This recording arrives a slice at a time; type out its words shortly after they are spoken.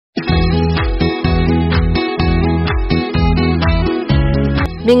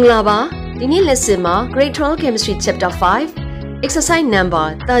Minglaba, Dini Lesima, Grade 12 Chemistry Chapter 5, Exercise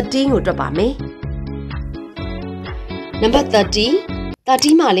number 13 Utrapame. Number 30,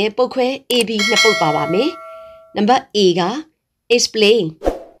 30 Male Pokwe AB Napopabame. Number A, explain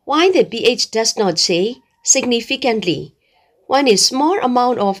why the pH does not change significantly when a small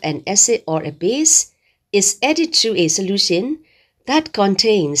amount of an acid or a base is added to a solution that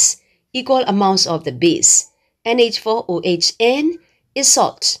contains equal amounts of the base, NH4OH, and is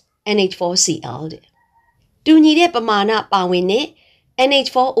salt, NH4Cl. တူညီတဲ့ပမာဏပါဝင်တဲ့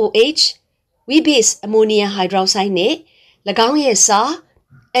NH4OH, we base ammonium hydroxide နဲ့၎င်းရဲ့စာ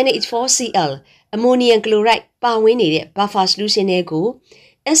NH4Cl, ammonium chloride ပါဝင်နေတဲ့ buffer solution တွေကို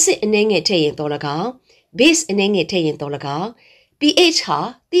acid အနည်းငယ်ထည့်ရင်တော့၎င်း base အနည်းငယ်ထည့်ရင်တော့၎င်း pH ဟာ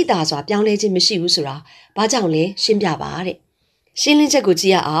တိတာစွာပြောင်းလဲခြင်းမရှိဘူးဆိုတာဘာကြောင့်လဲရှင်းပြပါတဲ့ရှင်းလင်းချက်ကိုကြ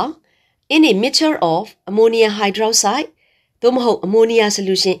ည့်ရအောင် In a mixture of ammonium hydroxide သို့မဟုတ် ammonia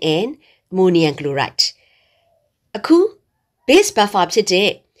solution and ammonium chloride အခု base buffer ဖြစ်တဲ့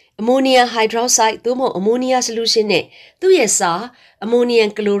ammonium hydroxide သို့မဟုတ် ammonia solution နဲ့သူ့ရဲ့စာ ammonium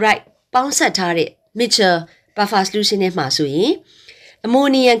chloride ပေါင်းစပ်ထားတဲ့ mixture buffer solution နဲ့မှာဆိုရင်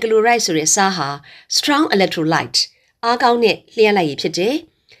ammonium chloride ဆိုတဲ့စာဟာ strong electrolyte အားကောင်းတဲ့လျှပ်လိုက်ရည်ဖြစ်တယ်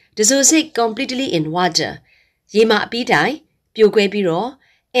dissociate completely in water ရေမှာအပြီးတိုင်ပြိုကွဲပြီးတော့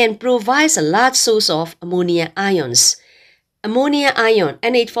and provides a large source of ammonium ions ammonium ion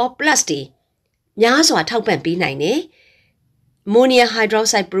NH4+ တွေများစွာထောက်ပံ့ပေးနိုင်တယ် ammonium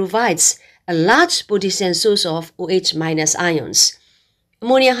hydroxide provides a large potassium source of OH- ions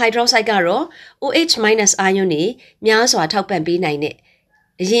ammonium hydroxide ကတော့ OH- ion တွေများစွာထောက်ပံ့ပေးနိုင်တဲ့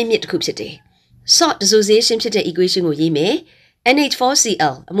အရင်းမြစ်တစ်ခုဖြစ်တယ် salt dissociation ဖြစ်တဲ့ equation ကိုရေးမယ်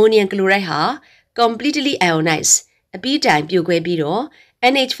NH4Cl ammonium chloride ဟာ completely ionized အပြီးတိုင်ပြိုကွဲပြီးတော့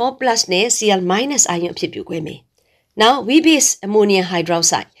NH4+ နဲ့ Cl- ion အဖြစ်ပြိုကွဲမယ် Now we base ammonium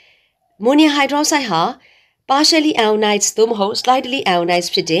hydroxide ammonium hydroxide ဟာ partially ionized သို့မဟုတ် slightly ionized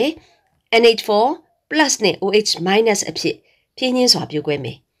ဖြစ်တဲ့ NH4+ နဲ့ OH- အဖြစ်ဖြည်းညှင်းစွာပြိုကွဲမ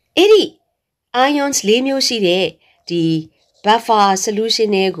ယ်အဲ့ဒီ ions ၄မျိုးရှိတဲ့ဒီ buffer solution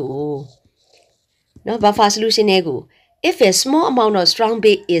တွေကို if a small amount of strong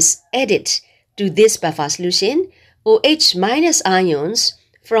base is added to this buffer solution OH- ions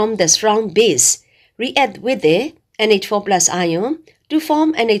from the strong base react with the NH4+ ion to form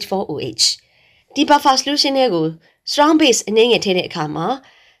NH4OH ဒီ buffer solution တွေကို strong base အနည်းငယ်ထည့်တဲ့အခါမှာ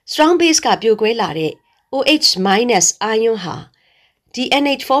strong base ကပြိုကွဲလာတဲ့ OH- ion ဟာဒီ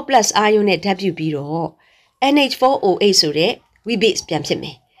NH4+ ion နဲ့ဓာတ်ပြုပြီးတော့ NH4OH ဆိုတဲ့ we base ပြန်ဖြစ်မ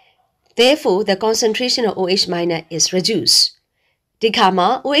ယ် Therefore the concentration of OH- is reduced ဒီခါမှာ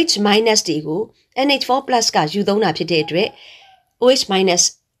OH- တွေကို NH4+ ကယူသုံးတာဖြစ်တဲ့အတွက် OH-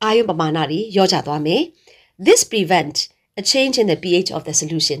 ion ပမာဏတွေလျော့ကျသွားမယ် This prevents a change in the pH of the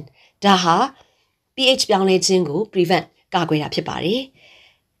solution ဒါဟာ pH ပြောင်းလဲခြင်းကို prevent ကာကွယ်တာဖြစ်ပါတယ်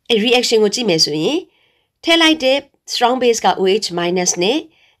အဲ reaction ကိုကြည့်မယ်ဆိုရင်ထည့်လိုက်တဲ့ strong base က OH- နဲ့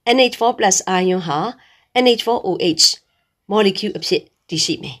NH4+ ion ဟာ NH4OH molecule အဖြစ်တည်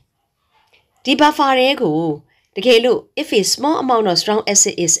ရှိမယ်ဒီ buffer တွေကိုတကယ်လို့ if a small amount of strong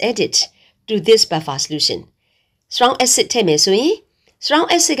acid is added to this buffer solution strong acid ထည့်မယ်ဆိုရင် strong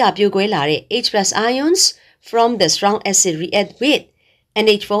acid ကပြိုကွဲလာတဲ့ H+ ions from the strong acid react with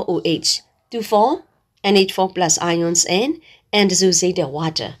NH4OH to form NH4+ ions and dissociate the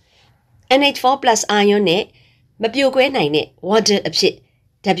water NH4+ ion နဲ့မပြိုကွဲနိုင်တဲ့ water အဖြစ်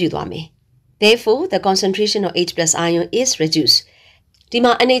ဓာတ်ပြုသွားမယ် Therefore the concentration of H+ ion is reduced ဒီ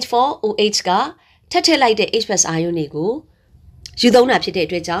မှာ NH4OH ကထပ်ထည့်လိုက်တဲ့ H+ ion တွေကိုယူသုံးတာဖြစ်တဲ့အ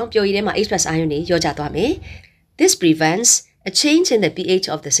တွက်ကြောင့်ပျော်ရည်ထဲမှာ H+ ion တွေလျော့ကျသွားမယ် This prevents a change in the pH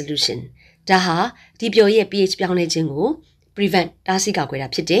of the solution ဒါဟာဒီပျော်ရည်ရဲ့ pH ပြောင်းလဲခြင်းကို prevent တားဆီးကာကွယ်တာ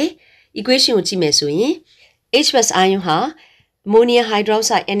ဖြစ်တယ် equation ကိုကြည့်မယ်ဆိုရင် H+ ion ဟာ ammonium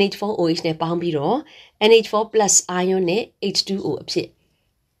hydroxide NH4OH နဲ့ပေါင်းပြီးတော့ NH4+ ion နဲ့ H2O အဖြစ်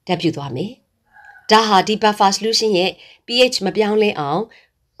ဓာတ်ပြုသွားမယ်ဒါဟာဒီ buffer solution ရဲ့ pH မပြောင်းလဲအောင်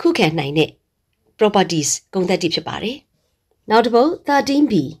ခုခံနိုင်တဲ့ properties ဂုဏ်သတ္တိဖြစ်ပါတယ်နောက်တစ်ပုဒ်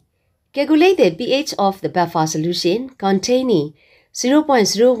 13b Calculate the pH of the buffer solution containing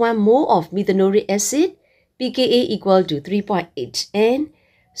 0.01 mole of methanolic acid pKa equal to 3.8 and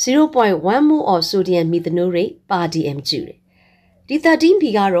 0.1 mole of sodium methanolate per dmg ဒီ 13b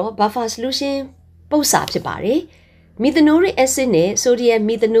ကတော့ buffer solution ပုံစံဖြစ်ပါတယ် methanolic acid နဲ့ sodium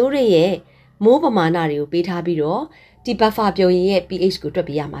methanolate ရဲ့မိုးပမာဏတွေကိုပေးထားပြီးတော့ဒီ buffer ပျော်ရည်ရဲ့ pH ကိုတွက်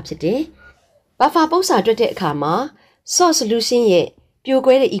ပြရမှာဖြစ်တယ် buffer ပုံစံတွက်တဲ့အခါမှာ salt solution ရဲ့ပြို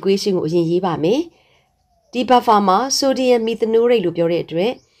ကွဲတဲ့ equation ကိုအရင်ရေးပါမယ်ဒီ buffer မှာ sodium methanolate လို့ပြောတဲ့အတွ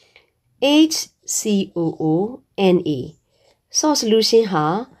က် HCOONA salt solution ဟာ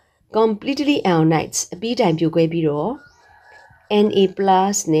completely ionize အပြီးတိုင်ပြိုကွဲပြီးတော့ Na+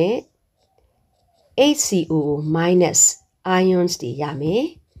 နဲ့ HCO minus ions တွေရမယ်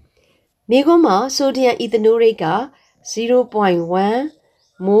။မိခွန်းမှာ sodium ethanol rate က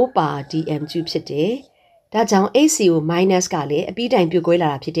 0.1 mol per dm3 ဖြစ်တယ်။ဒါကြောင့် HCO minus ကလည်းအပြီးတိုင်ပြိုကွဲ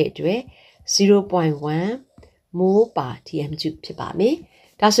လာတာဖြစ်တဲ့အတွက် 0.1 mol per dm3 ဖြစ်ပါမယ်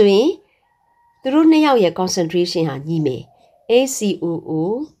။ဒါဆိုရင်သူတို့နှစ်ယောက်ရဲ့ concentration ဟာညီမယ်။ HCOO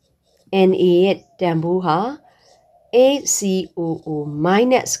Na ရဲ့တန်ဖိုးဟာ HCOO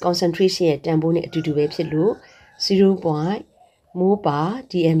minus concentration ရဲ့တန်ဖိုးနဲ့အတူတူပဲဖြစ်လို့ 0.1 mol per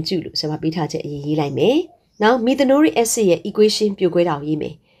dm3 လို့ဆက်မပေးထားချက်အရင်ရေးလိုက်မယ်။ Now methanolic acid ရဲ့ equation ပြိုကွဲတာကိုရေးမ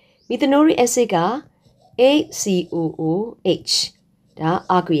ယ်။ methanolic acid က HCOOH ဒါ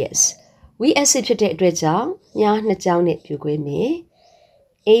aqueous weak acid ဖြစ်တဲ့အတွက်ကြောင့်ညာနှစ်ကြောင်းနဲ့ပြိုကွဲမယ်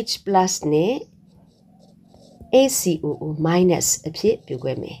။ H+ နဲ့ HCOO minus အဖြစ်ပြို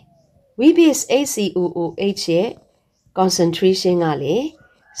ကွဲမယ်။ weak base HCOOH ရဲ့ concentration ကလည်း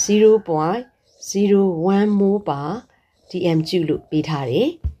 0.01 mol per dm3 လို့ပေးထားတယ်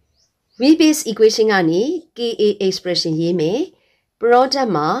။ weak base equation ကနေ Ka expression ရေးမယ်။ product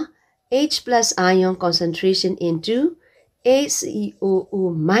မှာ H+ ion concentration into HCOO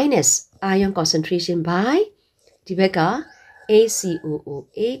minus ion concentration by ဒီဘက်က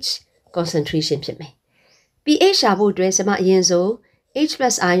HCOOH concentration ဖြစ်မယ်။ pH ရှာဖို့အတွက်ကျွန်မအရင်ဆုံး H+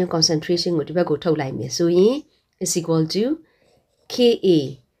 ion concentration ကိုဒီဘက်ကိုထုတ်လိုက်မယ်ဆိုရင် is equal to Ka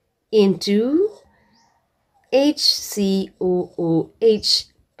into HCOOH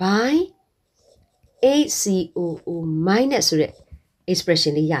by HCOO minus ဆိုတဲ့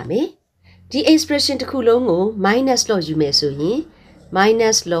expression လေးရမယ်။ဒီ expression တစ်ခုလုံးကို minus လို့ယူမယ်ဆိုရင်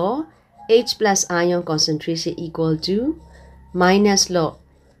minus log H+ ion concentration equal to minus log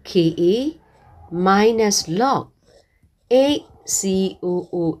Ka minus log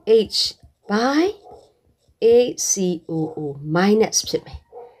HCOOH by HCOO minus ဖြစ်မယ်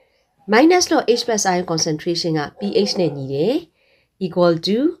။ minus log H+ ion concentration က pH နဲ့ညီတယ် equal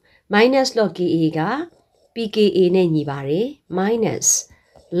to minus log Ka က pKa နဲ့ညီပါတယ် minus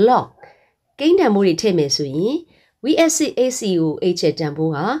log ကိန်းတန်ဖိုးတွေထည့်မယ်ဆိုရင် weak acid HCOH ရဲ့တန်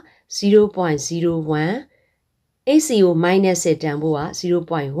ဖိုးဟာ 0.01 HCO minus ရဲ့တန်ဖိုးဟာ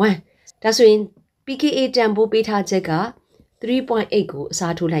 0.1 ဒါဆိုရင် pKa တန်ဖိုးပေးထားချက်က 3.8 ကိုအ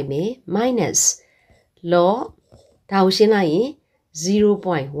စားထိုးလိုက်မယ် minus log ဒါကိုရှင်းလိုက်ရင်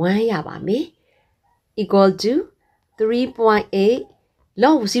 0.1 ရပါမယ် equal to 3.8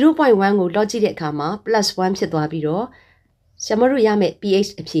 log 0.1 ကို log ကြည့်တဲ့အခါမှာ plus 1 ဖြစ်သွားပြီးတော့ဆရာမတို့ရမယ့် pH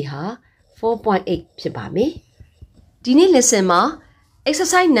အဖြေဟာ 4.8 ဖြစ်ပါမယ်။ဒီနေ့ lesson မှာ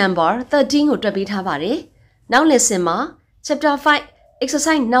exercise number 13ကိုတွက်ပေးထားပါတယ်။နောက် lesson မှာ chapter 5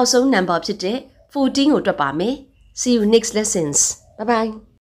 exercise နောက်ဆုံး number ဖြစ်တဲ့ 14ကိုတွက်ပါမယ်။ See you next lessons. Bye bye.